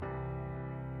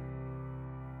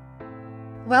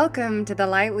Welcome to the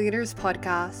Light Leaders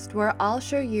Podcast, where I'll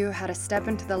show you how to step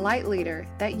into the light leader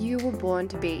that you were born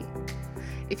to be.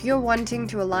 If you're wanting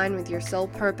to align with your soul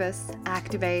purpose,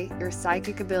 activate your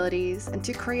psychic abilities, and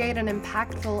to create an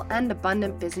impactful and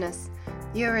abundant business,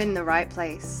 you're in the right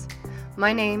place.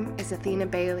 My name is Athena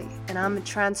Bailey, and I'm a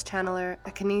trance channeler,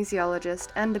 a kinesiologist,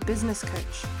 and a business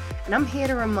coach. And I'm here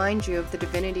to remind you of the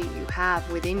divinity you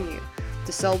have within you,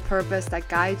 the soul purpose that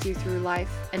guides you through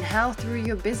life, and how through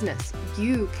your business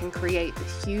you can create the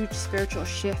huge spiritual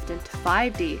shift into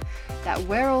 5D that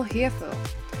we're all here for.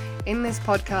 In this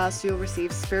podcast, you'll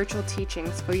receive spiritual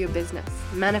teachings for your business,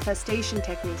 manifestation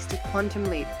techniques to quantum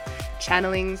leap,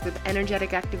 channelings with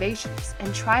energetic activations,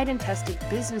 and tried and tested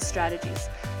business strategies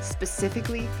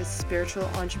specifically for spiritual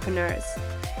entrepreneurs.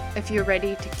 If you're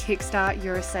ready to kickstart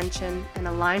your ascension and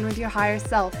align with your higher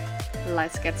self,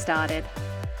 let's get started.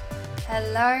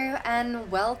 Hello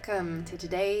and welcome to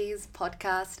today's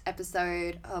podcast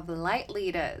episode of Light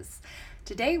Leaders.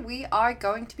 Today we are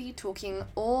going to be talking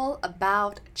all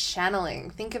about channeling.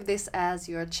 Think of this as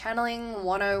your channeling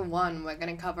 101. We're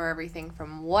going to cover everything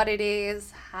from what it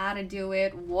is, how to do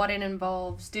it, what it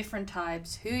involves, different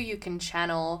types, who you can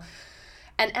channel,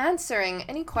 and answering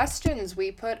any questions.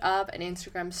 We put up an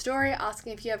Instagram story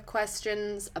asking if you have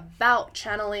questions about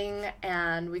channeling,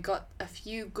 and we got a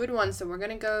few good ones, so we're going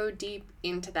to go deep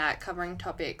into that, covering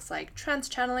topics like trance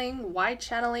channeling, white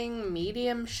channeling,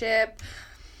 mediumship,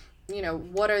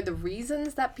 what are the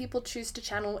reasons that people choose to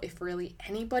channel, if really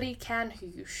anybody can, who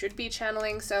you should be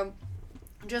channeling. So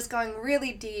I'm just going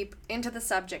really deep into the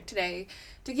subject today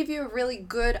to give you a really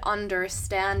good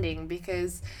understanding,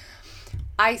 because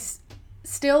I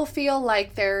still feel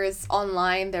like there's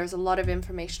a lot of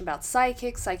information about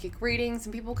psychic readings,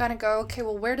 and people kind of go, okay,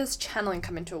 well, where does channeling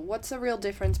come into it? What's the real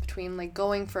difference between like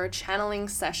going for a channeling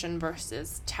session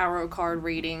versus tarot card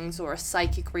readings or a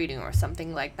psychic reading or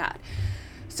something like that?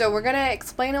 So we're going to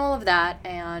explain all of that,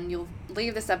 and you'll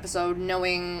leave this episode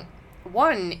knowing,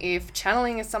 one, if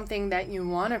channeling is something that you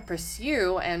want to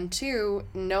pursue, and two,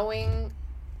 knowing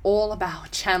all about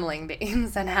channeling, the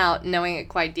ins and outs, knowing it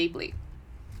quite deeply.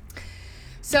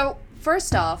 So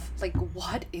first off,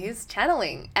 what is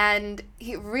channeling? And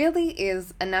it really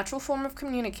is a natural form of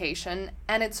communication,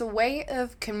 and it's a way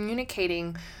of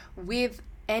communicating with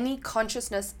any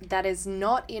consciousness that is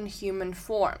not in human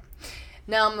form.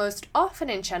 Now, most often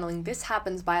in channeling, this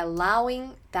happens by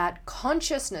allowing that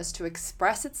consciousness to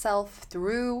express itself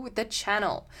through the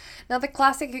channel. Now, the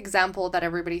classic example that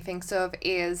everybody thinks of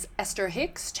is Esther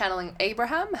Hicks channeling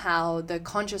Abraham, how the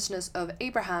consciousness of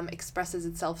Abraham expresses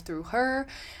itself through her.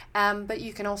 But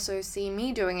you can also see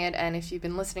me doing it, and if you've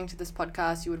been listening to this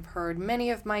podcast, you would have heard many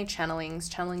of my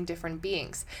channelings, channeling different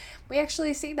beings. We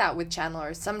actually see that with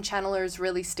channelers. Some channelers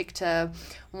really stick to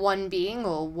one being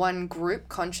or one group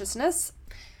consciousness.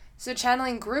 So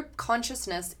channeling group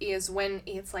consciousness is when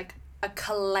it's like a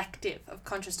collective of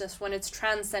consciousness, when it's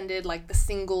transcended like the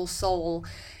single soul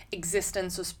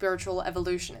existence or spiritual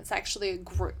evolution. It's actually a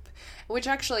group, which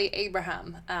actually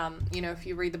Abraham, if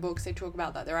you read the books, they talk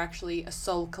about that. They're actually a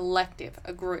soul collective,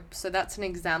 a group. So that's an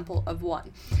example of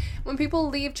one. When people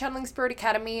leave Channeling Spirit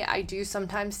Academy, I do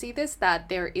sometimes see this, that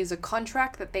there is a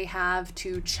contract that they have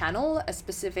to channel a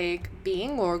specific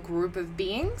being or a group of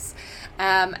beings.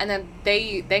 And then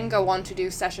they then go on to do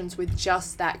sessions with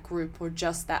just that group or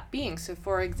just that being. So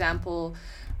for example,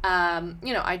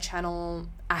 I channel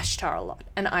Ashtar a lot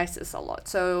and Isis a lot.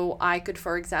 So I could,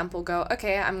 for example, go,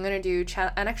 okay, I'm going to do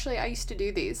and actually I used to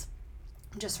do these,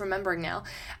 just remembering now,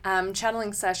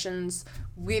 channeling sessions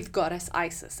with Goddess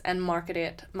Isis and market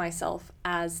it myself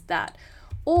as that.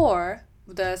 Or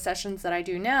the sessions that I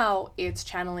do now, it's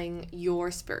channeling your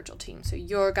spiritual team. So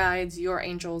your guides, your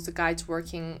angels, the guides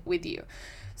working with you.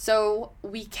 So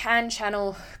we can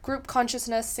channel group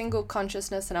consciousness, single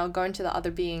consciousness, and I'll go into the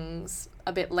other beings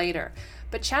a bit later.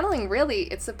 But channeling, really,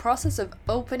 it's the process of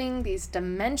opening these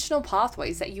dimensional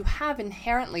pathways that you have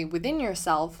inherently within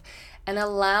yourself and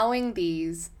allowing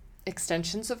these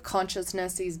extensions of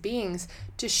consciousness, these beings,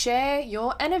 to share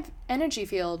your energy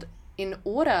field in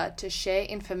order to share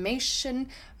information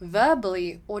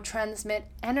verbally or transmit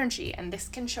energy. And this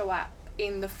can show up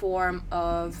in the form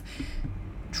of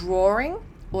drawing,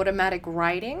 automatic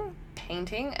writing,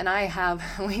 painting, and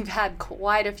we've had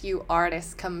quite a few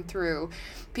artists come through,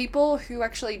 people who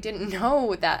actually didn't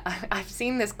know that. I've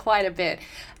seen this quite a bit,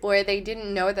 where they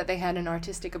didn't know that they had an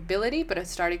artistic ability, but it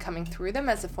started coming through them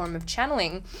as a form of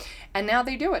channeling, and now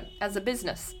they do it as a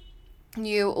business.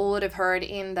 You all would have heard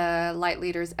in the Light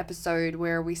Leaders episode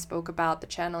where we spoke about the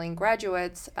channeling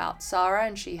graduates, about Sarah,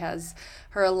 and she has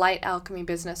her light alchemy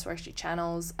business where she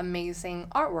channels amazing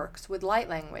artworks with light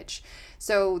language.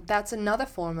 So that's another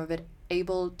form of it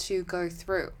able to go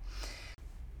through.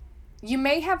 You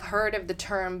may have heard of the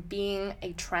term being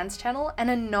a trance channel and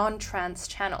a non-trance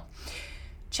channel.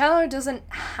 Channeler doesn't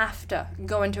have to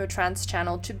go into a trance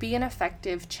channel to be an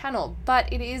effective channel,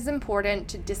 but it is important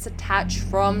to disattach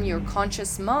from your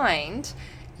conscious mind,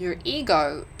 your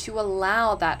ego, to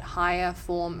allow that higher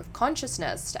form of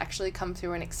consciousness to actually come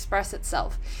through and express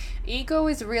itself. Ego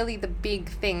is really the big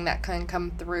thing that can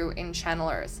come through in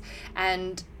channelers,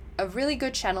 and a really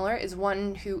good channeler is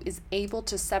one who is able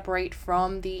to separate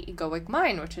from the egoic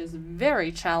mind, which is very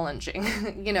challenging.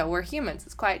 We're humans.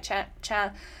 It's quite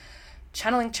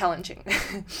channeling challenging,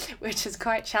 which is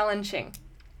quite challenging.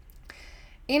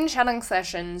 In channeling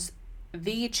sessions,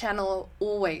 the channel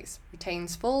always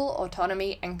retains full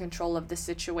autonomy and control of the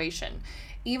situation.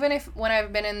 Even if when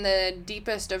I've been in the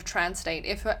deepest of trance state,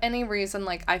 if for any reason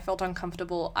I felt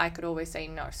uncomfortable, I could always say,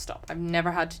 no, stop. I've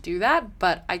never had to do that,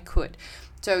 but I could.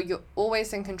 So you're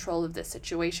always in control of the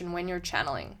situation when you're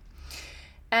channeling.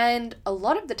 And a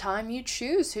lot of the time you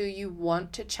choose who you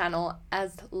want to channel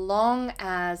as long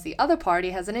as the other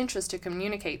party has an interest to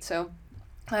communicate. So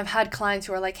I've had clients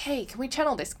who are like, hey, can we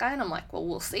channel this guy? And I'm like, well,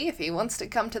 we'll see if he wants to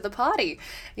come to the party.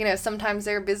 Sometimes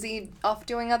they're busy off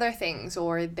doing other things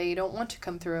or they don't want to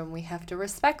come through, and we have to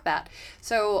respect that.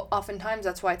 So oftentimes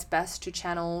that's why it's best to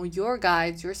channel your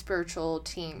guides, your spiritual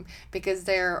team, because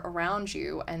they're around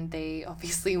you and they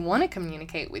obviously want to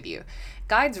communicate with you.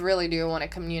 Guides really do want to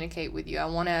communicate with you.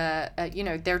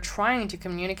 They're trying to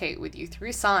communicate with you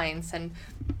through signs. And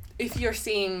if you're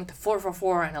seeing the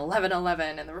 444 and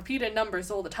 1111 and the repeated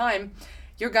numbers all the time,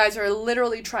 your guides are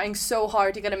literally trying so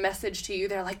hard to get a message to you.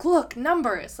 They're like, look,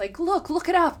 numbers, look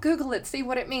it up, Google it, see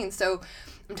what it means. So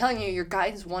I'm telling you, your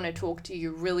guides want to talk to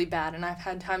you really bad. And I've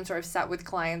had times where I've sat with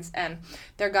clients and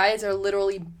their guides are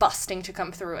literally busting to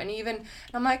come through. And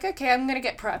I'm like, okay, I'm going to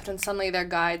get prepped. And suddenly their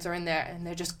guides are in there and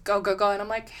they're just go. And I'm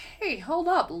like, hey, hold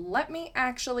up. Let me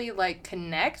actually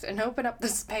connect and open up the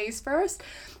space first.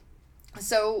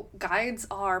 So guides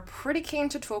are pretty keen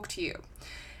to talk to you.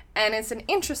 And this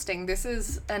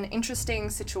is an interesting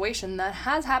situation that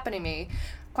has happened to me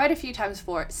quite a few times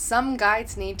before. Some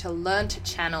guides need to learn to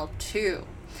channel too,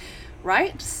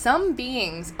 right? Some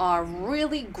beings are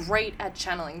really great at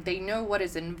channeling. They know what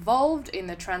is involved in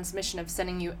the transmission of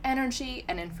sending you energy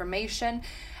and information,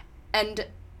 and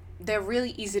they're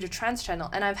really easy to trans channel.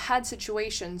 And I've had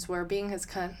situations where a being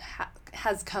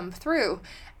has come through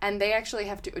and they actually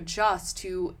have to adjust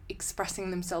to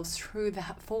expressing themselves through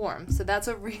that form. So that's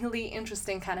a really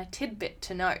interesting kind of tidbit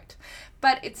to note.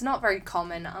 But it's not very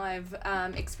common. I've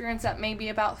experienced that maybe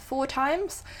about 4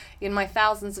 times in my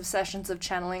thousands of sessions of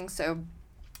channeling, so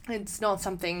it's not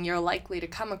something you're likely to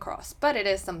come across, but it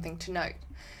is something to note.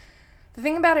 The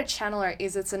thing about a channeler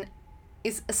is it's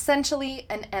essentially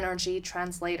an energy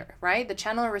translator, right? The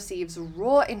channeler receives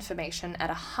raw information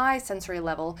at a high sensory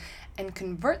level and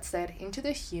converts it into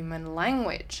the human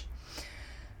language.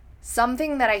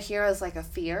 Something that I hear as a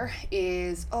fear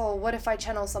is, oh, what if I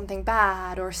channel something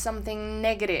bad or something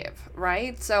negative,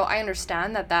 right? So I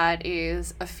understand that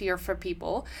is a fear for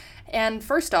people. And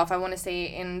first off, I want to say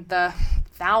in the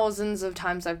thousands of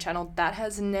times I've channeled, that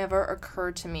has never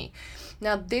occurred to me.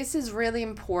 Now, this is really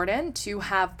important to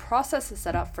have processes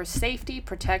set up for safety,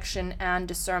 protection, and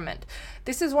discernment.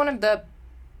 This is one of the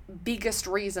biggest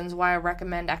reasons why I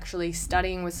recommend actually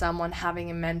studying with someone,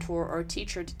 having a mentor or a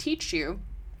teacher to teach you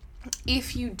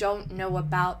if you don't know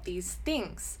about these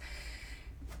things.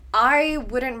 I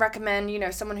wouldn't recommend,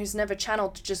 someone who's never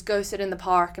channeled to just go sit in the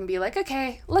park and be like,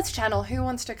 okay, let's channel. Who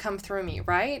wants to come through me,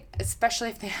 right? Especially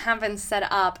if they haven't set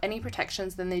up any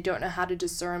protections, then they don't know how to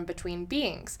discern between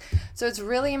beings. So it's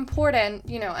really important,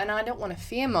 and I don't want to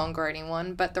fearmonger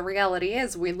anyone, but the reality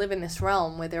is we live in this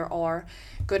realm where there are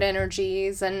good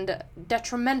energies and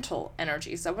detrimental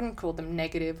energies. I wouldn't call them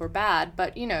negative or bad,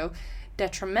 but,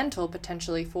 detrimental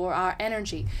potentially for our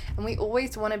energy, and we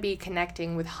always want to be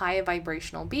connecting with higher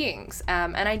vibrational beings,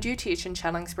 and I do teach in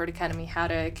Channeling Spirit Academy how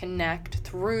to connect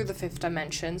through the 5th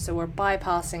dimension, so we're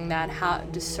bypassing that, how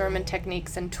discernment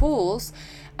techniques and tools,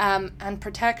 and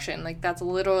protection. That's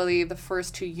literally the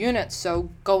first 2 units. So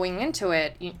going into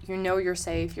it, you know you're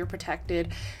safe, you're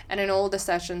protected, and in all the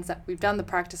sessions that we've done, the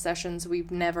practice sessions, we've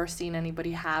never seen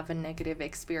anybody have a negative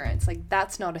experience.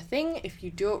 That's not a thing if you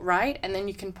do it right, and then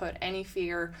you can put any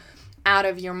fear out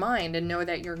of your mind and know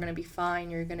that you're going to be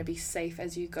fine, you're going to be safe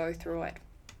as you go through it.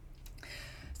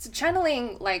 So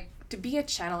channeling, to be a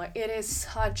channeler, it is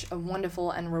such a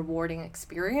wonderful and rewarding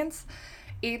experience.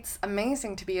 It's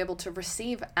amazing to be able to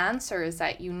receive answers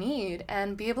that you need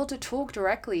and be able to talk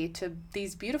directly to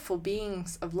these beautiful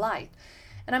beings of light.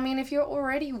 And I mean, if you're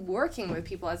already working with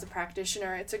people as a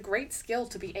practitioner, it's a great skill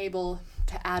to be able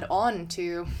to add on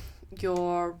to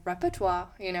your repertoire,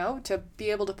 to be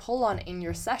able to pull on in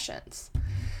your sessions.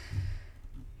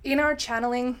 In our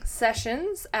channeling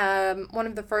sessions, one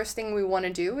of the first things we want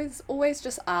to do is always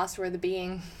just ask for the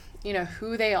being,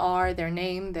 who they are, their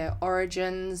name, their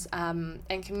origins,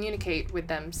 and communicate with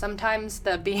them. Sometimes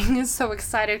the being is so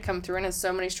excited to come through and has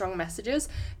so many strong messages,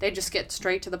 they just get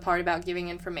straight to the part about giving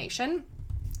information.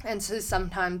 And so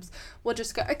sometimes we'll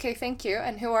just go, okay, thank you,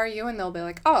 and who are you? And they'll be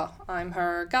like, oh, I'm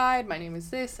her guide, my name is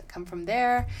this, I come from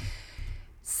there.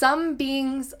 Some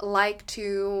beings like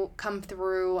to come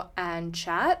through and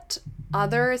chat.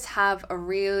 Others have a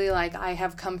really I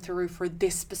have come through for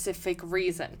this specific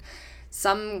reason.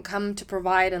 Some come to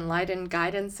provide enlightened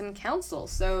guidance and counsel,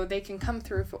 so they can come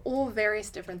through for all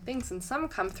various different things, and some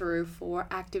come through for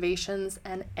activations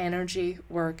and energy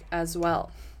work as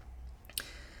well.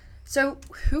 So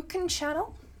who can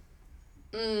channel?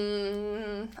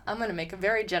 I'm going to make a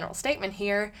very general statement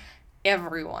here.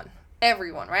 Everyone,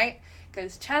 right?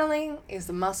 Because channeling is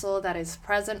the muscle that is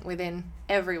present within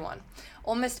everyone.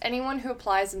 Almost anyone who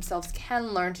applies themselves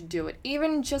can learn to do it,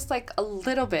 even just a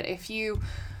little bit. If you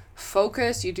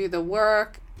focus, you do the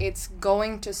work, it's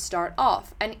going to start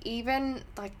off. And even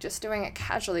just doing it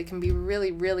casually can be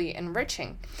really, really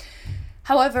enriching.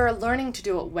 However, learning to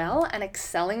do it well and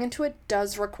excelling into it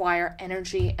does require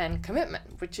energy and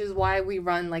commitment, which is why we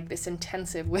run this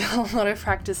intensive with a lot of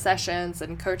practice sessions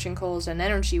and coaching calls and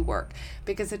energy work,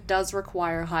 because it does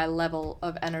require a high level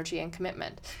of energy and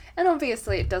commitment. And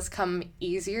obviously it does come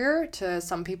easier to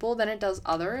some people than it does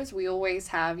others. We always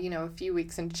have, a few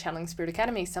weeks into Channeling Spirit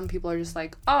Academy, some people are just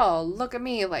oh, look at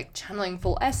me, channeling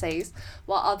full essays,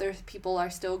 while other people are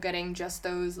still getting just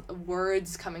those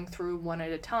words coming through one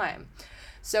at a time.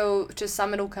 So to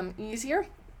some it'll come easier,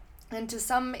 and to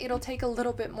some it'll take a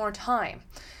little bit more time.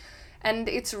 And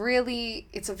it's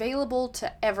available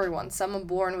to everyone. Some are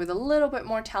born with a little bit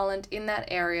more talent in that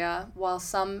area, while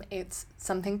some it's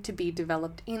something to be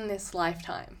developed in this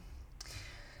lifetime.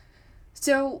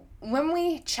 So when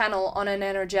we channel on an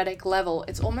energetic level,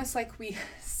 it's almost like we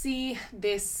see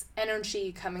this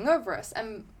energy coming over us.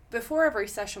 And before every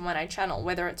session when I channel,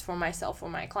 whether it's for myself or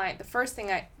my client, the first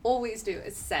thing I always do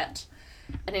is set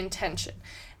an intention.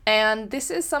 And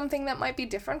this is something that might be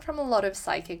different from a lot of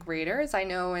psychic readers. I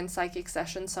know in psychic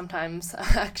sessions sometimes,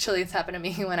 actually it's happened to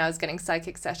me when I was getting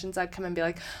psychic sessions, I'd come and be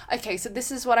like, okay, so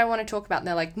this is what I want to talk about. And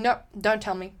they're like, no, don't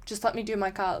tell me, just let me do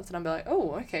my cards. And I'll be like,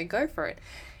 oh, okay, go for it.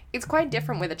 It's quite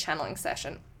different with a channeling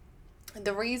session.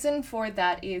 The reason for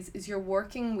that is you're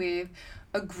working with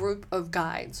a group of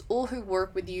guides, all who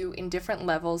work with you in different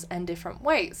levels and different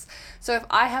ways. So if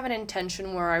I have an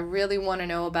intention where I really want to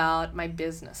know about my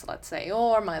business, let's say,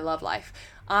 or my love life,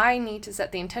 I need to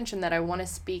set the intention that I want to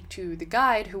speak to the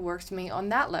guide who works with me on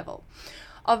that level.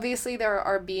 Obviously, there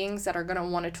are beings that are going to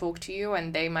want to talk to you,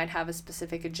 and they might have a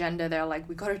specific agenda. They're like,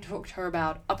 we got to talk to her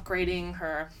about upgrading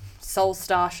her soul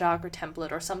star chakra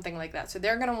template or something like that. So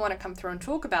they're going to want to come through and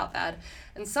talk about that.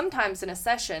 And sometimes in a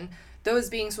session, those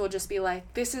beings will just be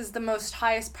like, this is the most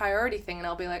highest priority thing. And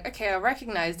I'll be like, okay, I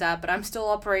recognize that, but I'm still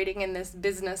operating in this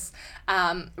business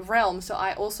realm. So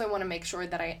I also want to make sure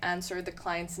that I answer the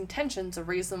client's intentions, the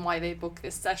reason why they book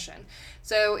this session.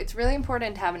 So it's really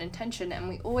important to have an intention. And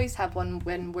we always have one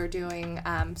when we're doing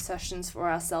sessions for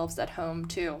ourselves at home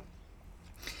too.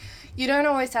 You don't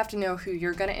always have to know who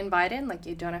you're going to invite in.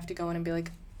 You don't have to go in and be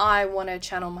like, I want to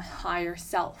channel my higher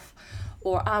self,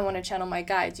 or I want to channel my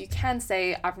guides. You can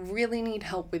say, I really need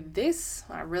help with this.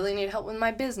 I really need help with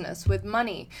my business, with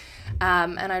money.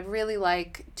 And I'd really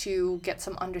like to get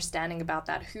some understanding about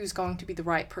that. Who's going to be the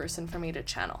right person for me to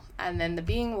channel? And then the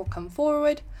being will come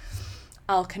forward.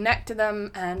 I'll connect to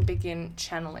them and begin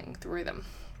channeling through them.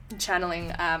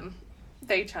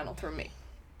 They channel through me,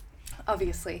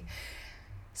 obviously.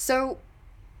 So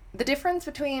the difference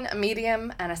between a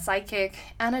medium and a psychic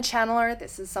and a channeler,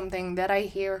 this is something that I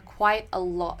hear quite a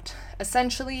lot.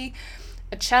 Essentially,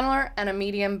 a channeler and a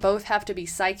medium both have to be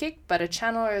psychic, but a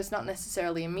channeler is not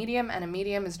necessarily a medium, and a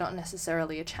medium is not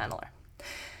necessarily a channeler.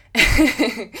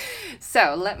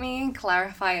 So let me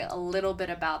clarify a little bit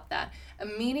about that. A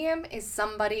medium is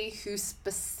somebody who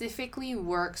specifically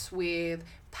works with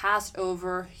passed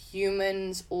over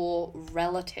humans or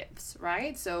relatives,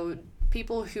 right? So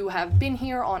people who have been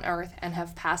here on earth and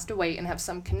have passed away and have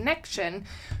some connection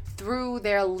through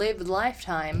their lived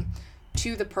lifetime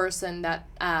to the person that,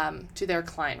 to their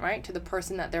client, right? To the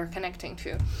person that they're connecting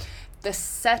to. The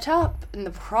setup and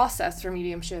the process for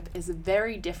mediumship is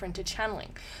very different to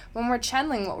channeling. When we're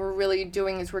channeling, what we're really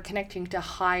doing is we're connecting to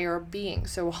higher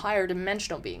beings, so higher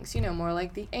dimensional beings, more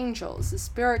like the angels, the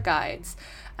spirit guides,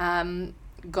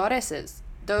 goddesses,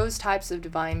 those types of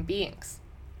divine beings.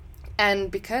 And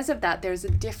because of that, there's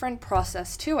a different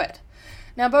process to it.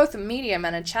 Now, both a medium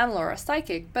and a channeler are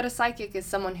psychic, but a psychic is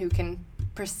someone who can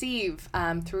perceive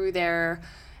through their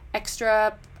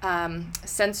extra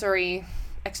sensory,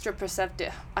 extra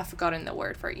perceptive, I've forgotten the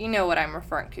word for it. You know what I'm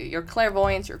referring to. Your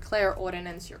clairvoyance, your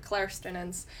clairaudient, your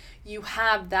clairsentience, you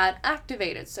have that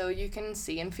activated so you can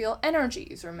see and feel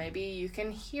energies, or maybe you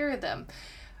can hear them,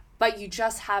 but you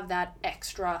just have that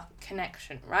extra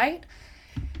connection, right?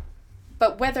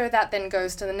 But whether that then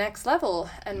goes to the next level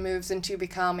and moves into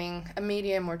becoming a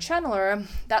medium or channeler,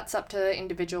 that's up to the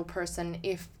individual person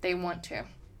if they want to.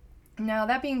 Now,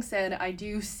 that being said, I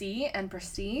do see and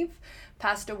perceive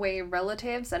passed away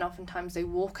relatives, and oftentimes they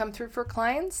will come through for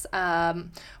clients.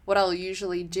 What I'll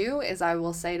usually do is I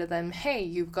will say to them, hey,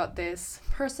 you've got this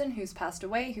person who's passed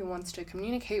away who wants to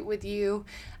communicate with you,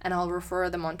 and I'll refer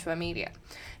them onto a medium.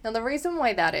 Now, the reason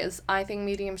why that is, I think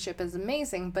mediumship is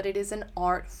amazing, but it is an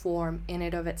art form in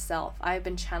and of itself. I've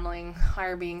been channeling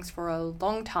higher beings for a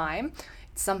long time.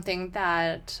 It's something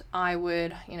that I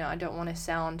would, I don't want to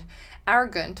sound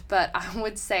arrogant, but I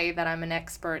would say that I'm an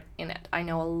expert in it. I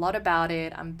know a lot about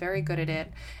it. I'm very good at it,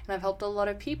 and I've helped a lot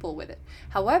of people with it.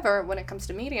 However, when it comes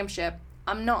to mediumship,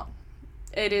 I'm not.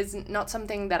 It is not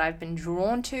something that I've been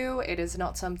drawn to. It is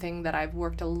not something that I've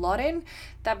worked a lot in.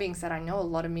 That being said, I know a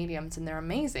lot of mediums and they're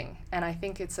amazing. And I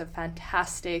think it's a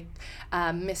fantastic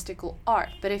mystical art.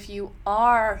 But if you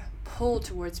are pulled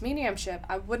towards mediumship,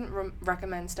 I wouldn't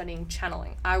recommend studying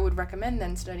channeling. I would recommend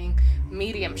then studying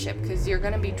mediumship, because you're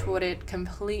going to be taught it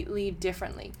completely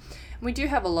differently. We do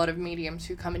have a lot of mediums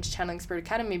who come into Channeling Spirit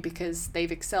Academy because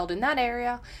they've excelled in that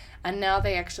area, and now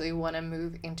they actually want to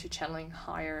move into channeling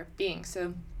higher beings.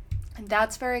 So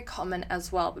that's very common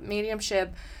as well. But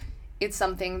mediumship, it's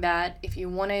something that if you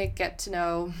want to get to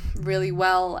know really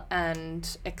well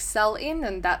and excel in,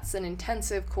 and that's an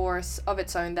intensive course of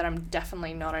its own that I'm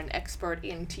definitely not an expert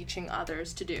in teaching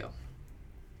others to do.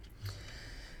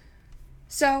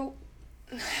 So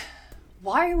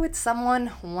why would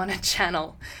someone want to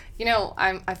channel?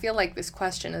 I feel like this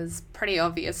question is pretty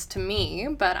obvious to me,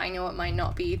 but I know it might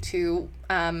not be to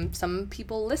some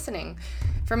people listening.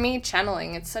 For me,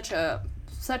 channeling, it's such a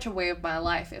way of my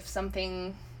life. If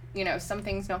something's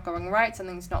not going right,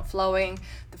 something's not flowing,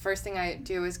 the first thing I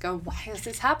do is go, why is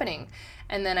this happening?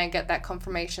 And then I get that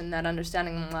confirmation, that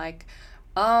understanding, like,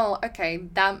 oh, okay,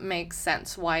 that makes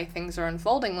sense why things are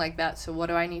unfolding like that. So what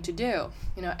do I need to do?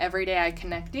 Every day I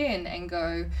connect in and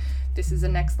go, this is the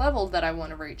next level that I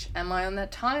want to reach. Am I on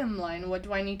that timeline? What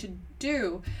do I need to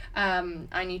do?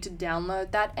 I need to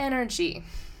download that energy.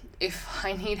 If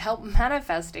I need help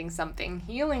manifesting something,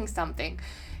 healing something,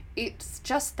 it's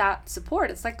just that support.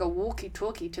 It's like a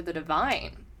walkie-talkie to the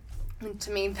divine. And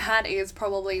to me, that is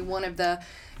probably one of the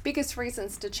biggest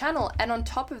reasons to channel. And on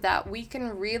top of that, we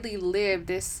can really live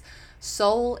this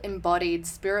soul-embodied,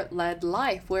 spirit-led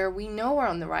life where we know we're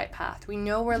on the right path. We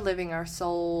know we're living our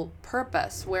soul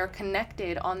purpose. We're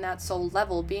connected on that soul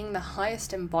level, being the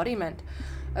highest embodiment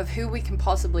of who we can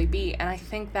possibly be. And I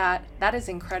think that is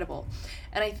incredible.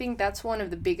 And I think that's one of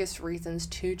the biggest reasons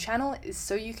to channel, is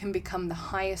so you can become the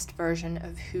highest version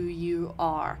of who you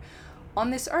are on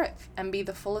this earth and be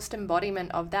the fullest embodiment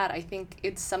of that. I think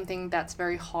it's something that's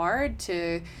very hard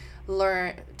to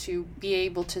learn, to be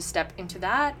able to step into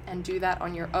that and do that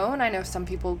on your own. I know some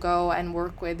people go and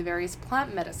work with various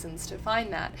plant medicines to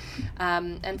find that.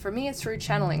 And for me, it's through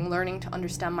channeling, learning to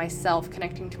understand myself,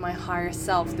 connecting to my higher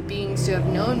self, the beings who have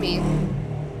known me.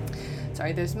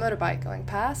 Sorry, there's a motorbike going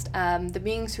past. The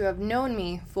beings who have known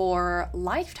me for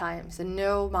lifetimes and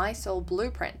know my soul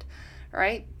blueprint,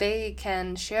 right? They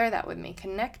can share that with me,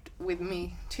 connect with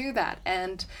me to that.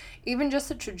 And even just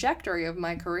the trajectory of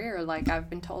my career, like I've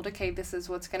been told, okay, this is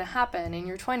what's going to happen in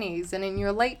your 20s and in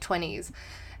your late 20s.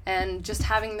 And just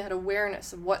having that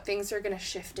awareness of what things are going to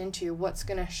shift into, what's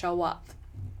going to show up.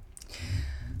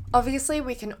 Obviously,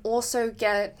 we can also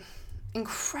get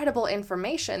incredible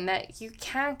information that you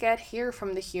can't get here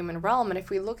from the human realm. And if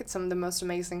we look at some of the most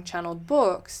amazing channeled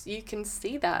books, you can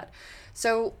see that.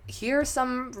 So here are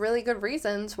some really good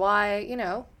reasons why,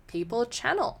 people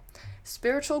channel.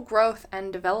 Spiritual growth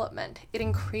and development. It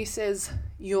increases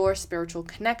your spiritual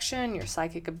connection, your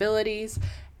psychic abilities,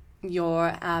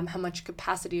 your how much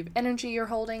capacity of energy you're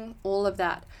holding, all of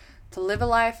that. To live a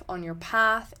life on your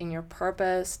path, in your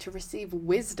purpose, to receive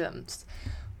wisdoms.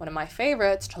 one of my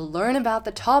favorites, to learn about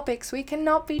the topics we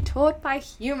cannot be taught by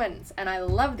humans. And I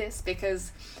love this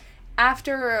because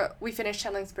after we finish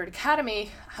Channeling Spirit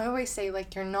Academy, I always say,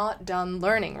 like, you're not done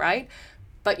learning, right?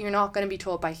 But you're not going to be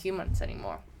taught by humans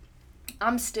anymore.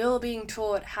 I'm still being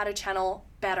taught how to channel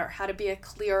better, how to be a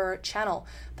clearer channel,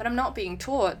 but I'm not being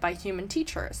taught by human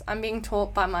teachers. I'm being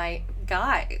taught by my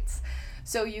guides.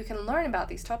 So you can learn about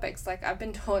these topics. Like, I've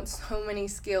been taught so many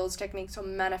skills, techniques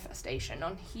on manifestation,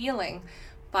 on healing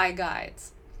by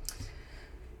guides.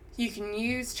 You can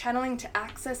use channeling to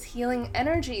access healing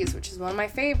energies, which is one of my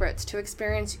favorites, to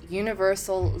experience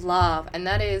universal love. And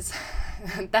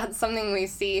that's something we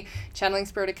see Channeling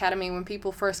Spirit Academy when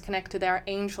people first connect to their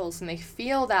angels and they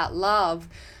feel that love.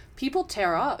 People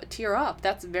tear up.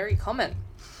 That's very common.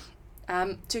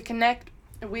 To connect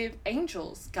with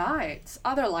angels, guides,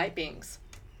 other light beings,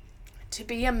 to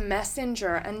be a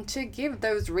messenger and to give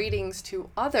those readings to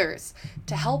others,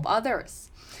 to help others,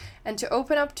 and to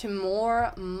open up to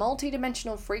more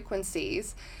multidimensional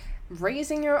frequencies,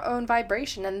 raising your own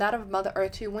vibration and that of Mother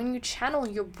Earth too. When you channel,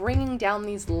 you're bringing down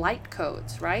these light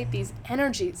codes, right? These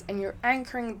energies, and you're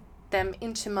anchoring them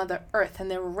into Mother Earth, and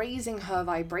they're raising her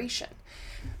vibration.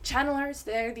 Channelers,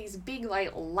 they're these big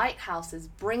lighthouses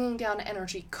bringing down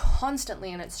energy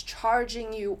constantly, and it's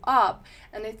charging you up,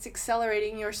 and it's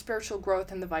accelerating your spiritual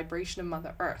growth and the vibration of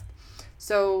Mother Earth.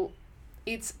 So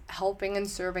it's helping and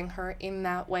serving her in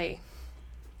that way.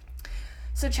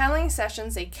 So channeling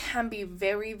sessions, they can be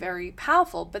very, very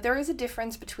powerful, but there is a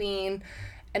difference between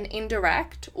an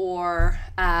indirect or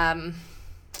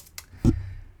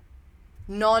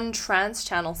non-trance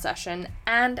channel session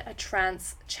and a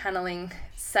trance channeling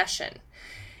session.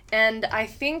 And I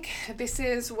think this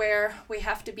is where we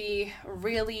have to be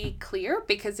really clear,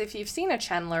 because if you've seen a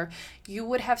channeler, you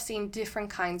would have seen different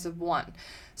kinds of one.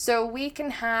 So we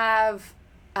can have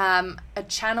a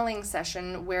channeling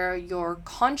session where you're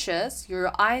conscious,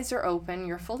 your eyes are open,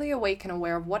 you're fully awake and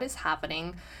aware of what is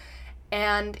happening,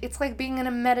 and it's like being in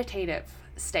a meditative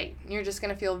state. You're just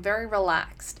going to feel very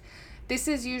relaxed. This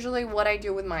is usually what I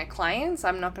do with my clients.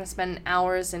 I'm not going to spend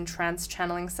hours in trance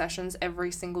channeling sessions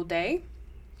every single day,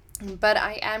 but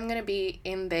I am going to be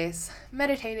in this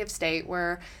meditative state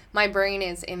where my brain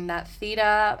is in that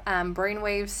theta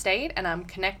brainwave state, and I'm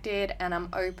connected and I'm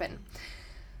open.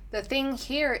 The thing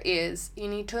here is you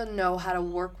need to know how to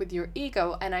work with your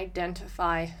ego and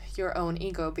identify your own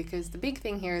ego, because the big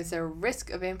thing here is the risk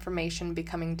of information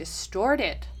becoming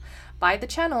distorted by the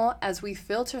channel as we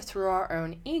filter through our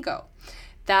own ego.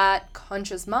 That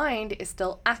conscious mind is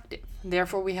still active.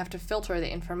 Therefore, we have to filter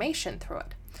the information through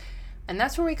it. And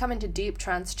that's where we come into deep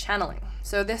trance channeling.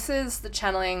 So this is the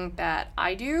channeling that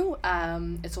I do.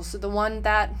 It's also the one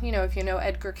that, if you know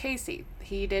Edgar Cayce,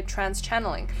 he did trance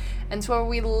channeling. And so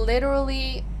we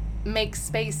literally make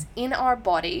space in our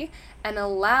body and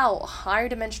allow a higher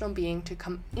dimensional being to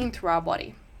come in through our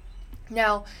body.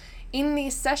 Now, in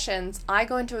these sessions, I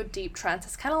go into a deep trance.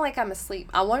 It's kind of like I'm asleep.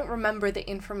 I won't remember the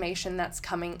information that's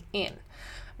coming in,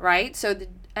 right?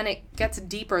 And it gets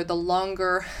deeper the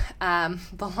longer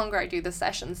I do the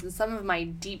sessions. And some of my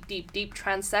deep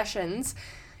trance sessions,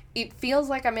 it feels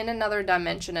like I'm in another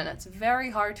dimension, and it's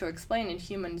very hard to explain in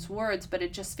humans' words, but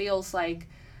it just feels like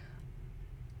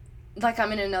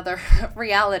I'm in another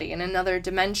reality, in another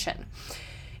dimension.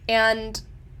 And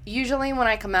usually when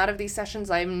I come out of these sessions,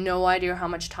 I have no idea how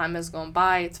much time has gone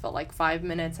by. It's felt like 5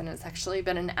 minutes, and it's actually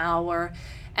been an hour.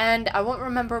 And I won't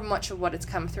remember much of what it's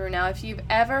come through. Now, if you've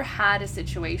ever had a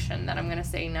situation that I'm going to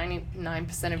say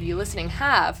 99% of you listening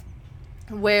have,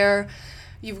 where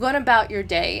you've gone about your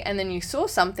day and then you saw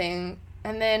something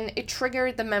and then it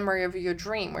triggered the memory of your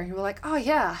dream, where you were like, oh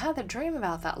yeah, I had a dream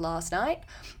about that last night.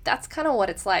 That's kind of what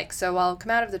it's like. So I'll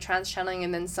come out of the trance channeling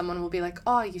and then someone will be like,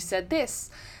 oh, you said this.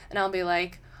 And I'll be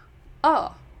like,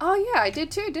 oh yeah, I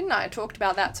did too, didn't I? I talked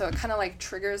about that. So it kind of like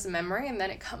triggers a memory and then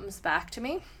it comes back to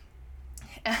me.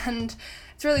 And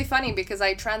it's really funny because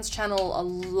I trance channel a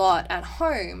lot at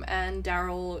home, and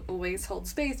Daryl always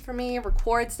holds space for me,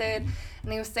 records it,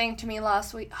 and he was saying to me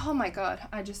last week, oh my God,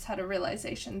 I just had a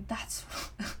realization. That's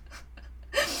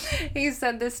he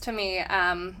said this to me,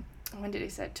 when did he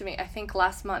say it to me? I think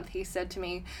last month. He said to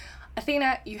me,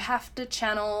 Athena, you have to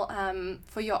channel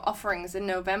for your offerings in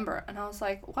November. And I was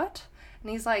like, what?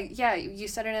 And he's like, yeah, you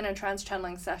said it in a trance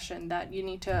channeling session that you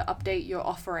need to update your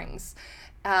offerings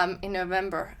in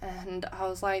November, and I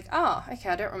was like, oh, okay,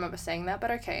 I don't remember saying that,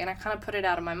 but okay, and I kind of put it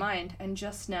out of my mind. And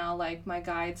just now, like, my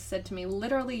guides said to me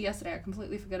literally yesterday, I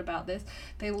completely forgot about this,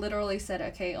 they literally said,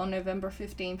 okay, on November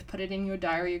 15th, put it in your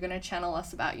diary, you're going to channel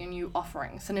us about your new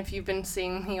offerings. And if you've been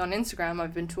seeing me on Instagram,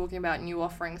 I've been talking about new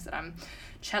offerings that I'm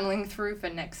channeling through for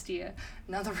next year.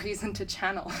 Another reason to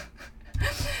channel.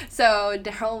 So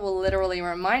Daryl will literally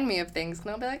remind me of things,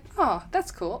 and I'll be like, oh, that's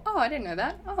cool, oh, I didn't know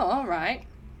that, oh, all right.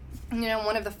 You know,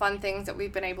 one of the fun things that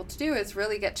we've been able to do is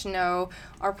really get to know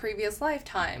our previous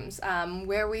lifetimes,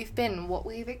 where we've been, what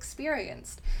we've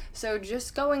experienced. So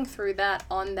just going through that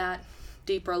on that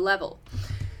deeper level.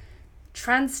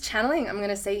 Trance channeling, I'm going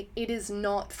to say, it is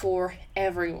not for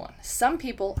everyone. Some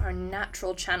people are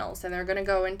natural channels and they're going to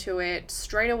go into it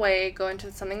straight away, go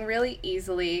into something really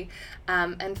easily.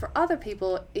 And for other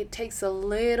people, it takes a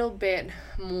little bit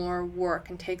more work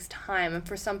and takes time. And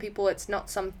for some people, it's not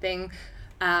something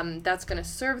that's going to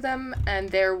serve them, and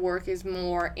their work is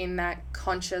more in that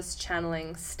conscious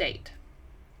channeling state.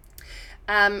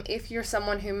 If you're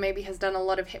someone who maybe has done a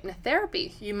lot of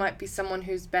hypnotherapy, you might be someone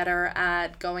who's better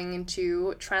at going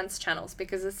into trance channels,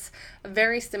 because it's a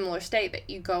very similar state that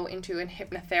you go into in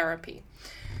hypnotherapy.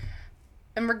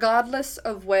 And regardless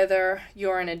of whether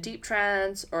you're in a deep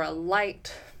trance or a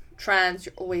light trance,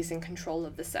 you're always in control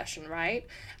of the session, right?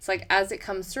 It's like as it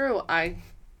comes through,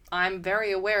 I'm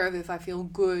very aware of if I feel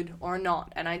good or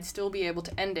not, and I'd still be able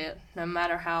to end it no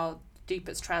matter how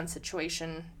deepest trance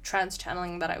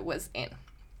channeling that I was in.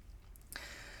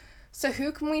 So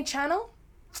who can we channel?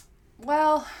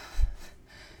 Well,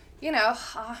 you know,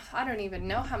 I don't even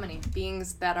know how many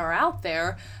beings that are out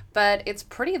there, but it's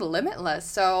pretty limitless.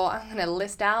 So I'm going to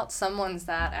list out some ones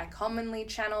that I commonly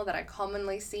channel, that I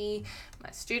commonly see,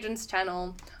 my students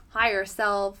channel: higher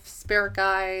self, spirit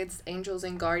guides, angels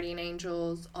and guardian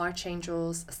angels,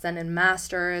 archangels, ascended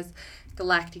masters,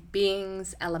 galactic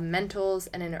beings, elementals,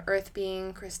 and inner earth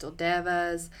being, crystal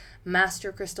devas,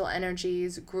 master crystal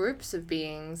energies, groups of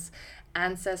beings,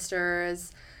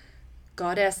 ancestors,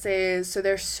 goddesses. So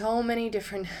there's so many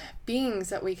different beings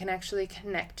that we can actually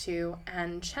connect to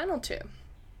and channel to.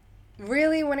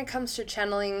 Really, when it comes to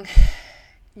channeling,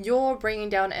 you're bringing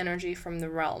down energy from the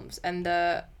realms, and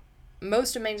the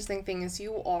most amazing thing is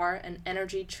you are an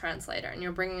energy translator, and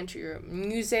you're bringing into your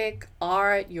music,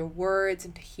 art, your words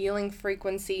into healing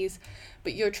frequencies,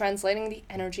 but you're translating the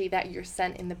energy that you're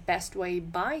sent in the best way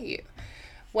by you.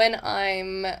 When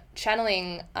I'm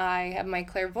channeling, I have my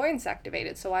clairvoyance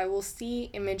activated, so I will see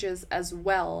images as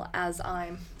well as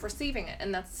I'm receiving it,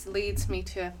 and that leads me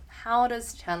to, how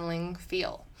does channeling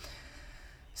feel?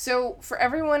 So for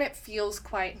everyone, it feels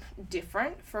quite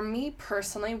different. For me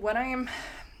personally, when I am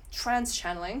trance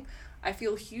channeling, I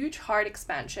feel huge heart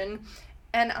expansion,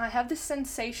 and I have this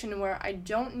sensation where I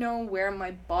don't know where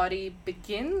my body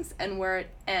begins and where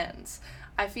it ends.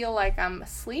 I feel like I'm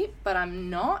asleep, but I'm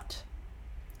not,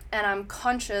 and I'm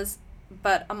conscious,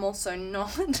 but I'm also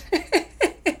not.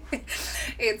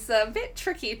 It's a bit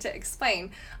tricky to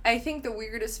explain. I think the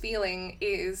weirdest feeling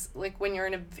is like when you're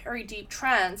in a very deep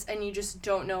trance and you just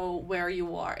don't know where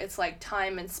you are. It's like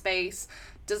time and space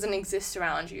doesn't exist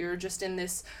around you. You're just in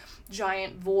this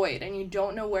giant void, and you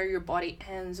don't know where your body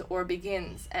ends or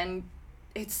begins. And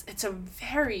it's a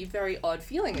very, very odd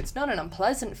feeling. It's not an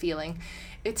unpleasant feeling.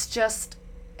 It's just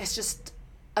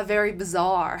a very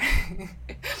bizarre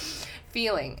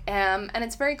feeling. And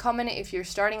it's very common if you're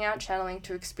starting out channeling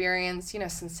to experience,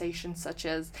 sensations such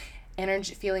as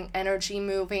feeling energy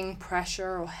moving,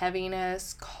 pressure or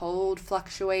heaviness, cold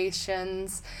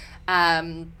fluctuations.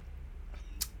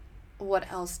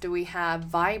 What else do we have?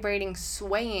 Vibrating,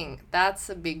 swaying. That's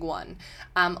a big one.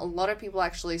 A lot of people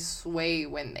actually sway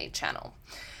when they channel.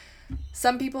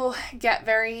 Some people get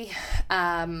very,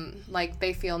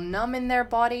 they feel numb in their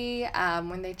body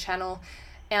when they channel.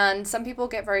 And some people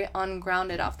get very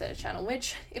ungrounded after the channel,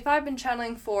 which if I've been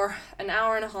channeling for an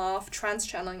hour and a half, trance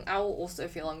channeling, I will also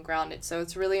feel ungrounded. So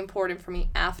it's really important for me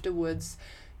afterwards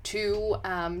to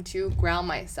ground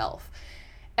myself.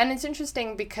 And it's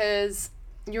interesting because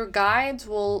your guides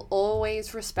will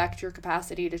always respect your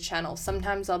capacity to channel.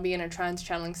 Sometimes I'll be in a trance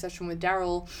channeling session with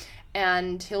Daryl,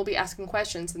 and he'll be asking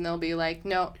questions, and they'll be like,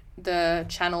 no, the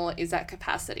channel is at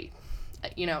capacity.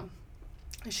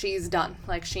 She's done,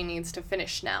 like she needs to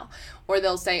finish now. Or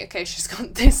they'll say, okay, she's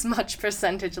got this much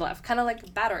percentage left, kind of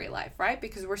like battery life, right?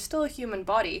 Because we're still a human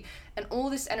body, and all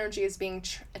this energy is being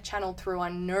channeled through our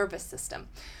nervous system.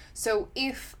 So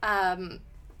if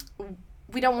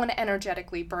we don't want to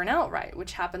energetically burn out, right,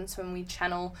 which happens when we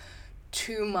channel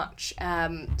too much.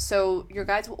 So your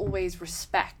guides will always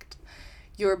respect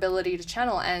your ability to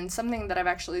channel. And something that I've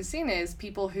actually seen is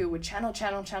people who would channel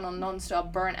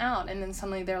nonstop, burn out, and then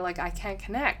suddenly they're like, I can't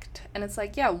connect. And it's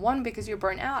like, yeah, one, because you're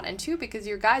burnt out, and two, because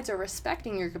your guides are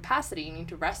respecting your capacity. You need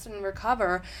to rest and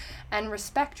recover and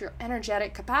respect your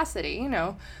energetic capacity. You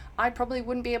know, I probably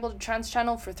wouldn't be able to trans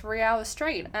channel for 3 hours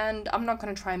straight, and I'm not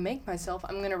going to try and make myself.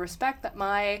 I'm going to respect that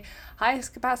my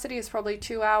highest capacity is probably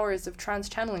 2 hours of trans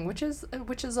channeling, which is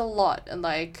a lot. And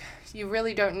like, you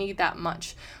really don't need that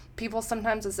much. People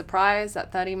sometimes are surprised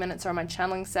that 30 minutes are my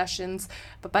channeling sessions,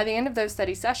 but by the end of those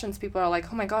 30 sessions, people are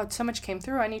like, oh my God, so much came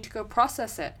through, I need to go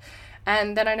process it.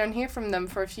 And then I don't hear from them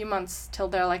for a few months till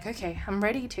they're like, okay, I'm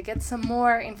ready to get some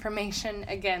more information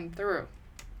again through.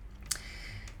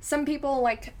 Some people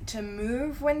like to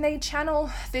move when they channel.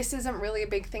 This isn't really a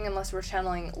big thing unless we're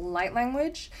channeling light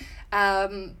language.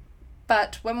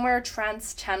 But when we're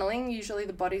trance channeling, usually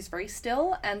the body's very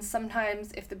still, and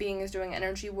sometimes if the being is doing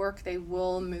energy work, they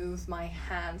will move my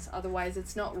hands. Otherwise,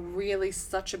 it's not really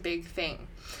such a big thing.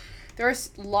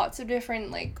 There's lots of different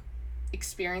like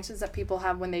experiences that people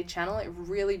have when they channel. It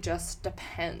really just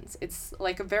depends. It's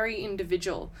like a very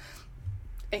individual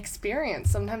experience.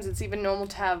 Sometimes it's even normal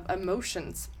to have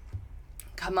emotions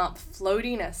come up.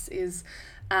 Floatiness is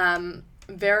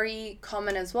very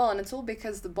common as well, and it's all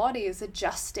because the body is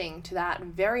adjusting to that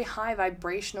very high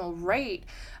vibrational rate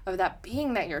of that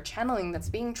being that you're channeling, that's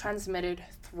being transmitted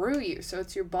through you. So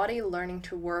it's your body learning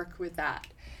to work with that.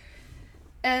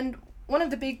 And one of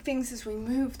the big things is we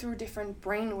move through different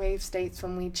brainwave states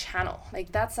when we channel.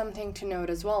 Like, that's something to note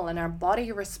as well. And our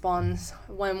body responds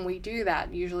when we do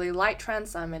that. Usually light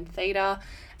trance, I'm in theta.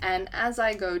 And as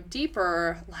I go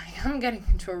deeper, like, I'm getting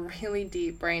into a really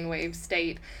deep brainwave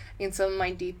state in some of my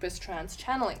deepest trance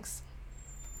channelings.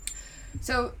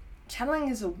 So channeling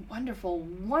is a wonderful,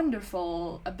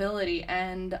 wonderful ability.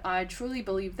 And I truly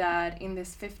believe that in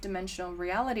this fifth dimensional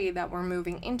reality that we're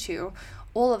moving into,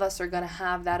 all of us are going to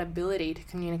have that ability to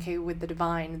communicate with the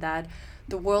divine, that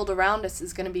the world around us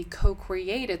is going to be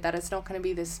co-created, that it's not going to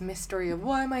be this mystery of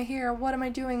why am I here, what am I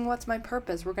doing, what's my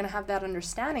purpose. We're going to have that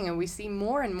understanding, and we see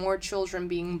more and more children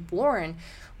being born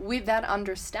with that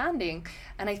understanding,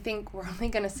 and I think we're only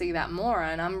going to see that more.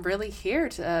 And I'm really here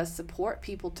to support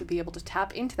people to be able to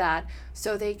tap into that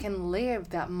so they can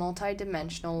live that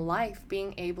multi-dimensional life,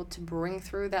 being able to bring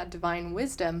through that divine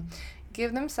wisdom,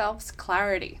 give themselves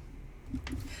clarity.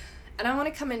 And I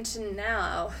want to come into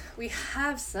now, we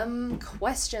have some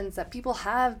questions that people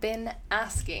have been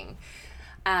asking.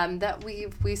 That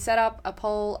we set up a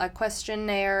poll, a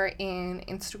questionnaire in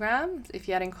Instagram if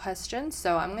you had any questions.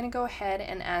 So I'm going to go ahead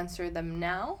and answer them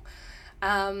now.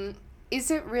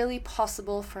 Is it really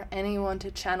possible for anyone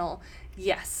to channel?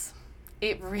 Yes,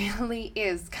 it really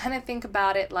is. Kind of think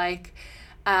about it like,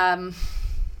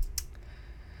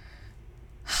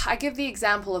 I give the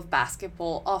example of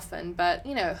basketball often, but,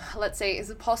 you know, let's say, is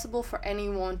it possible for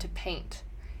anyone to paint?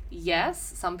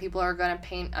 Yes, some people are going to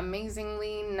paint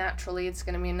amazingly, naturally, it's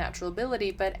going to be a natural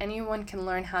ability, but anyone can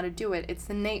learn how to do it. It's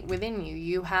innate within you.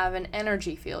 You have an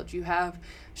energy field, you have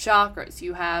chakras,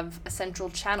 you have a central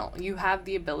channel, you have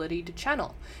the ability to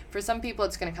channel. For some people,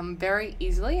 it's going to come very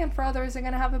easily, and for others, they're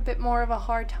going to have a bit more of a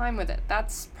hard time with it.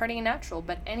 That's pretty natural,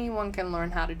 but anyone can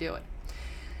learn how to do it.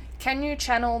 Can you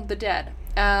channel the dead?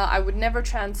 I would never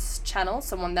channel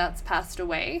someone that's passed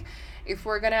away. If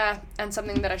we're gonna, and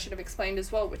something that I should have explained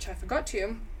as well, which I forgot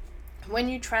to, when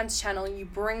you channel, you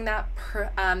bring that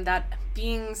that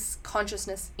being's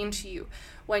consciousness into you.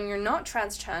 When you're not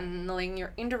channeling,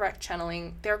 you're indirect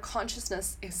channeling, their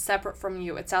consciousness is separate from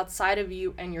you. It's outside of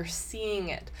you and you're seeing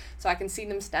it. So I can see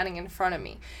them standing in front of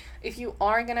me. If you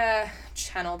are gonna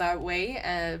channel that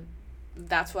way,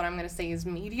 that's what I'm gonna say is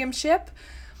mediumship.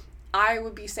 I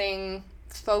would be saying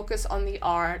focus on the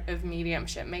art of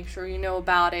mediumship. Make sure you know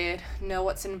about it, know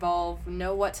what's involved,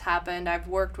 know what's happened. I've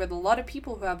worked with a lot of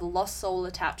people who have lost soul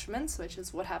attachments, which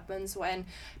is what happens when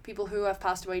people who have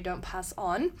passed away don't pass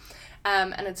on.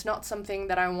 And it's not something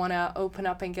that I want to open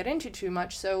up and get into too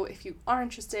much. So if you are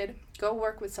interested, go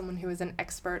work with someone who is an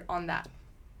expert on that.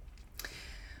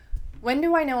 When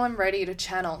do I know I'm ready to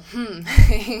channel?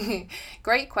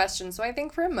 Great question. So I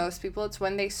think for most people, it's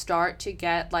when they start to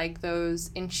get like those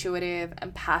intuitive,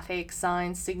 empathic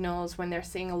signs, signals, when they're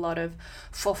seeing a lot of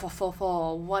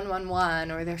 444, 111,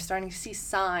 or they're starting to see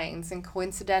signs and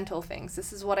coincidental things.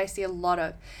 This is what I see a lot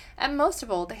of. And most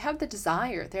of all, they have the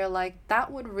desire. They're like,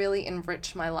 that would really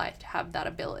enrich my life to have that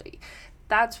ability.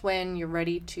 That's when you're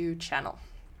ready to channel.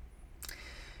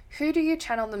 Who do you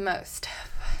channel the most?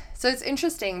 So it's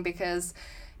interesting because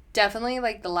definitely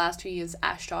like the last 2 years,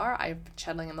 Ashtar, I've been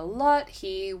channeling him a lot.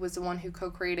 He was the one who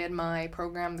co-created my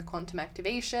program, The Quantum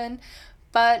Activation.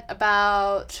 But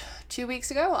about 2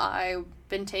 weeks ago, I've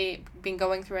been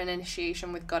going through an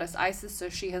initiation with Goddess Isis, so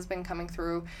she has been coming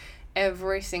through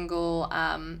every single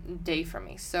day for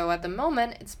me. So at the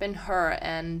moment, it's been her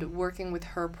and working with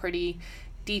her pretty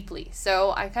deeply.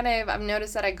 So I've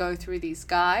noticed that I go through these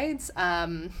guides,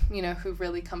 who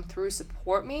really come through,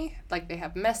 support me, like they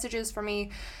have messages for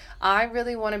me. I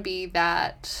really want to be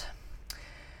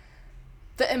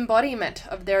the embodiment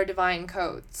of their divine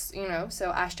codes,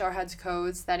 so Ashtar had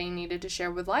codes that he needed to share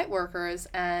with light workers,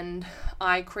 and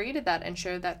I created that and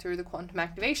shared that through the quantum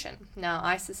activation. Now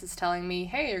Isis is telling me,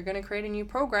 hey, you're going to create a new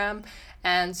program,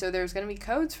 and so there's going to be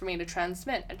codes for me to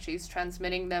transmit, and she's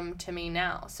transmitting them to me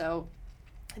now. So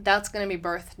that's going to be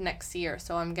birthed next year,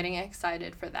 so I'm getting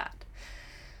excited for that.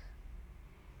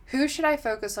 Who should I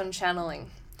focus on channeling?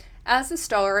 As a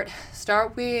start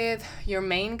with your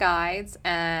main guides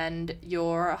and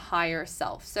your higher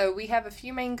self. So we have a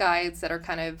few main guides that are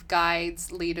kind of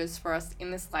guides, leaders for us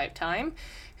in this lifetime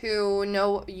who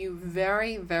know you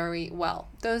very, very well.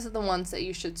 Those are the ones that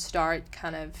you should start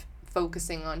kind of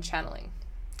focusing on channeling.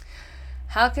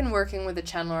 How can working with a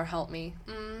channeler help me?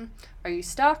 Are you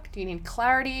stuck? Do you need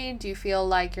clarity? Do you feel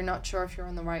like you're not sure if you're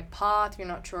on the right path? You're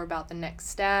not sure about the next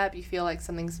step? You feel like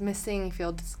something's missing? You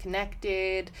feel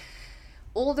disconnected?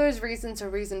 All those reasons are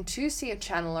reason to see a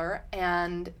channeler,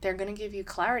 and they're going to give you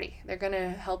clarity. They're going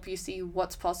to help you see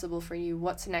what's possible for you,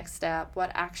 what's the next step,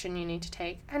 what action you need to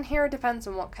take. And here it depends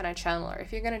on what kind of channeler.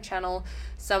 If you're going to channel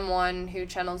someone who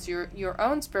channels your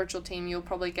own spiritual team, you'll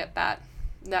probably get that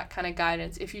kind of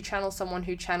guidance. If you channel someone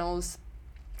who channels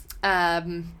their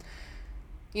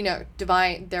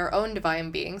own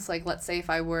divine beings, like let's say if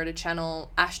I were to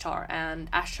channel Ashtar,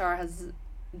 and Ashtar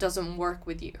doesn't work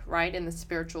with you, right, in the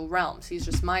spiritual realms. He's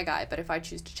just my guy, but if I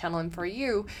choose to channel him for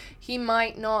you, he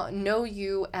might not know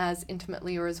you as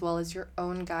intimately or as well as your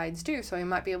own guides do. So he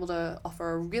might be able to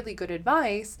offer really good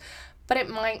advice, but it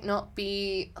might not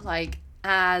be like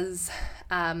as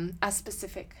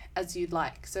specific as you'd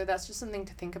like. So that's just something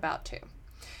to think about too.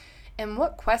 And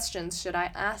what questions should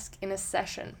I ask in a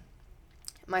session?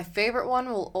 My favorite one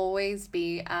will always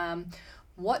be,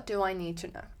 what do I need to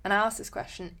know? And I ask this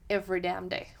question every damn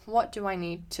day. What do I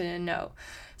need to know?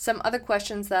 Some other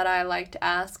questions that I like to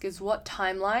ask is, what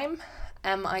timeline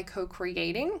am I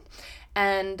co-creating?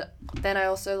 And then I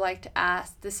also like to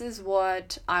ask, this is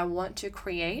what I want to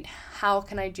create. How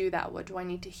can I do that? What do I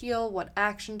need to heal? What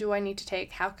action do I need to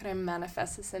take? How can I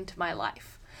manifest this into my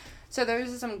life? So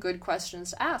those are some good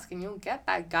questions to ask, and you'll get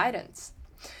that guidance.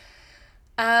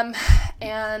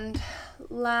 And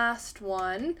last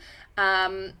one,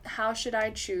 how should I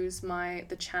choose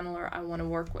the channeler I want to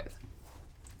work with?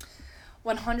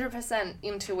 100%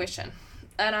 intuition.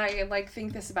 And I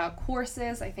think this about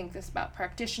courses, I think this about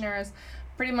practitioners,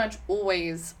 pretty much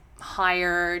always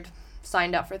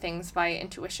signed up for things by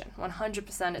intuition.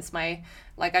 100% is I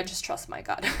just trust my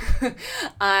gut.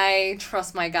 I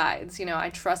trust my guides, I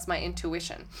trust my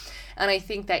intuition. And I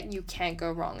think that you can't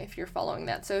go wrong if you're following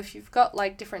that. So if you've got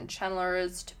different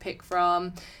channelers to pick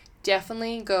from,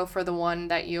 definitely go for the one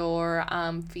that you're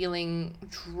feeling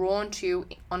drawn to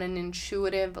on an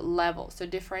intuitive level. So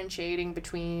differentiating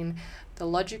between the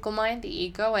logical mind, the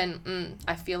ego, and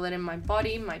I feel it in my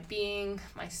body, my being,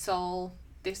 my soul.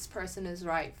 This person is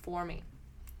right for me.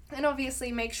 And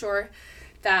obviously make sure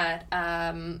that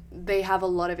they have a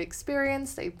lot of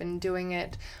experience, they've been doing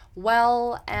it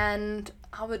well, and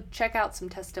I would check out some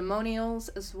testimonials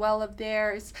as well of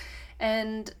theirs.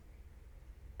 And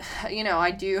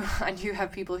I do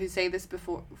have people who say this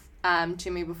before to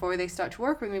me before they start to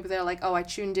work with me, but they're like, oh, I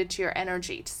tuned into your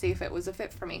energy to see if it was a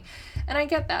fit for me. And I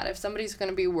get that. If somebody's going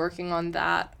to be working on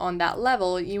that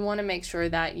level, you want to make sure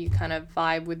that you kind of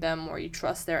vibe with them or you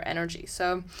trust their energy.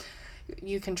 So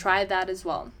you can try that as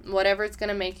well. Whatever it's going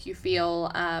to make you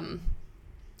feel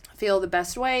the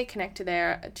best way, connect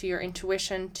to your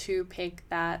intuition to pick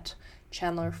that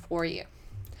channeler for you.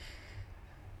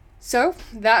 So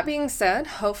that being said,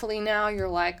 hopefully now you're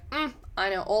like, I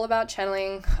know all about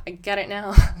channeling. I get it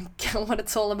now. I get what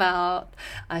it's all about.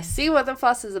 I see what the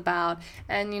fuss is about.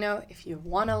 And, if you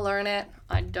want to learn it,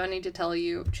 I don't need to tell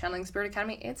you, Channeling Spirit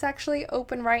Academy, it's actually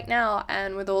open right now.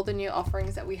 And with all the new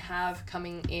offerings that we have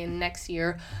coming in next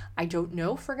year, I don't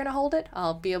know if we're going to hold it.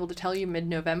 I'll be able to tell you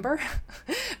mid-November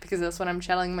because that's when I'm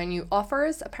channeling my new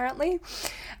offers, apparently.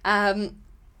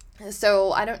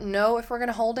 So I don't know if we're going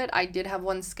to hold it. I did have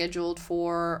one scheduled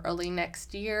for early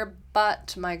next year,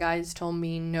 but my guys told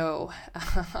me no.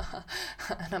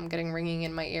 And I'm getting ringing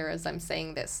in my ear as I'm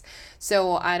saying this.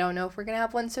 So I don't know if we're going to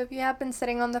have one. So if you have been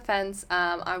sitting on the fence,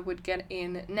 I would get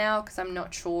in now because I'm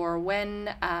not sure when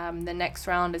the next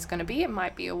round is going to be. It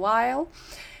might be a while.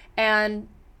 And,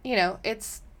 you know,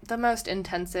 it's the most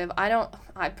intensive.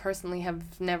 I personally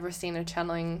have never seen a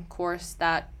channeling course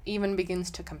that even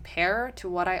begins to compare to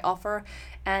what I offer.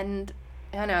 And,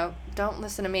 you know, don't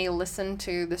listen to me, listen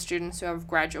to the students who have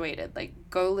graduated. Like,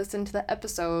 go listen to the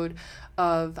episode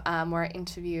of where I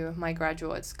interview my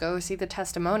graduates. Go see the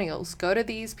testimonials. Go to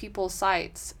these people's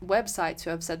websites who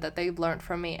have said that they've learned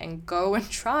from me, and go and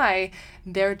try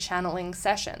their channeling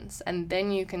sessions. And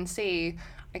then you can see,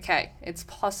 okay, it's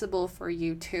possible for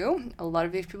you too. A lot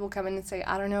of these people come in and say,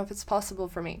 I don't know if it's possible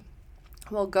for me.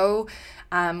 Well, go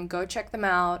check them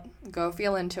out. Go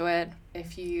feel into it.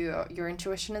 If your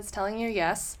intuition is telling you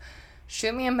yes,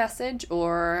 shoot me a message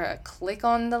or click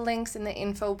on the links in the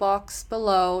info box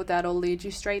below. That'll lead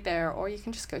you straight there. Or you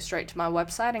can just go straight to my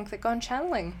website and click on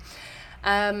channeling.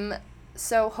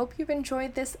 So hope you've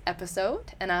enjoyed this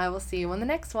episode, and I will see you on the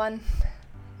next one.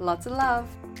 Lots of love.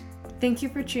 Thank you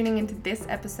for tuning into this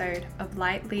episode of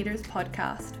Light Leaders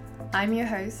Podcast. I'm your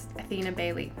host, Athena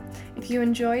Bailey. If you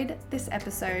enjoyed this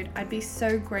episode, I'd be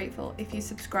so grateful if you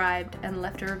subscribed and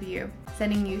left a review.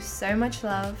 Sending you so much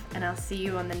love, and I'll see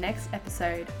you on the next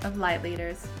episode of Light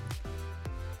Leaders.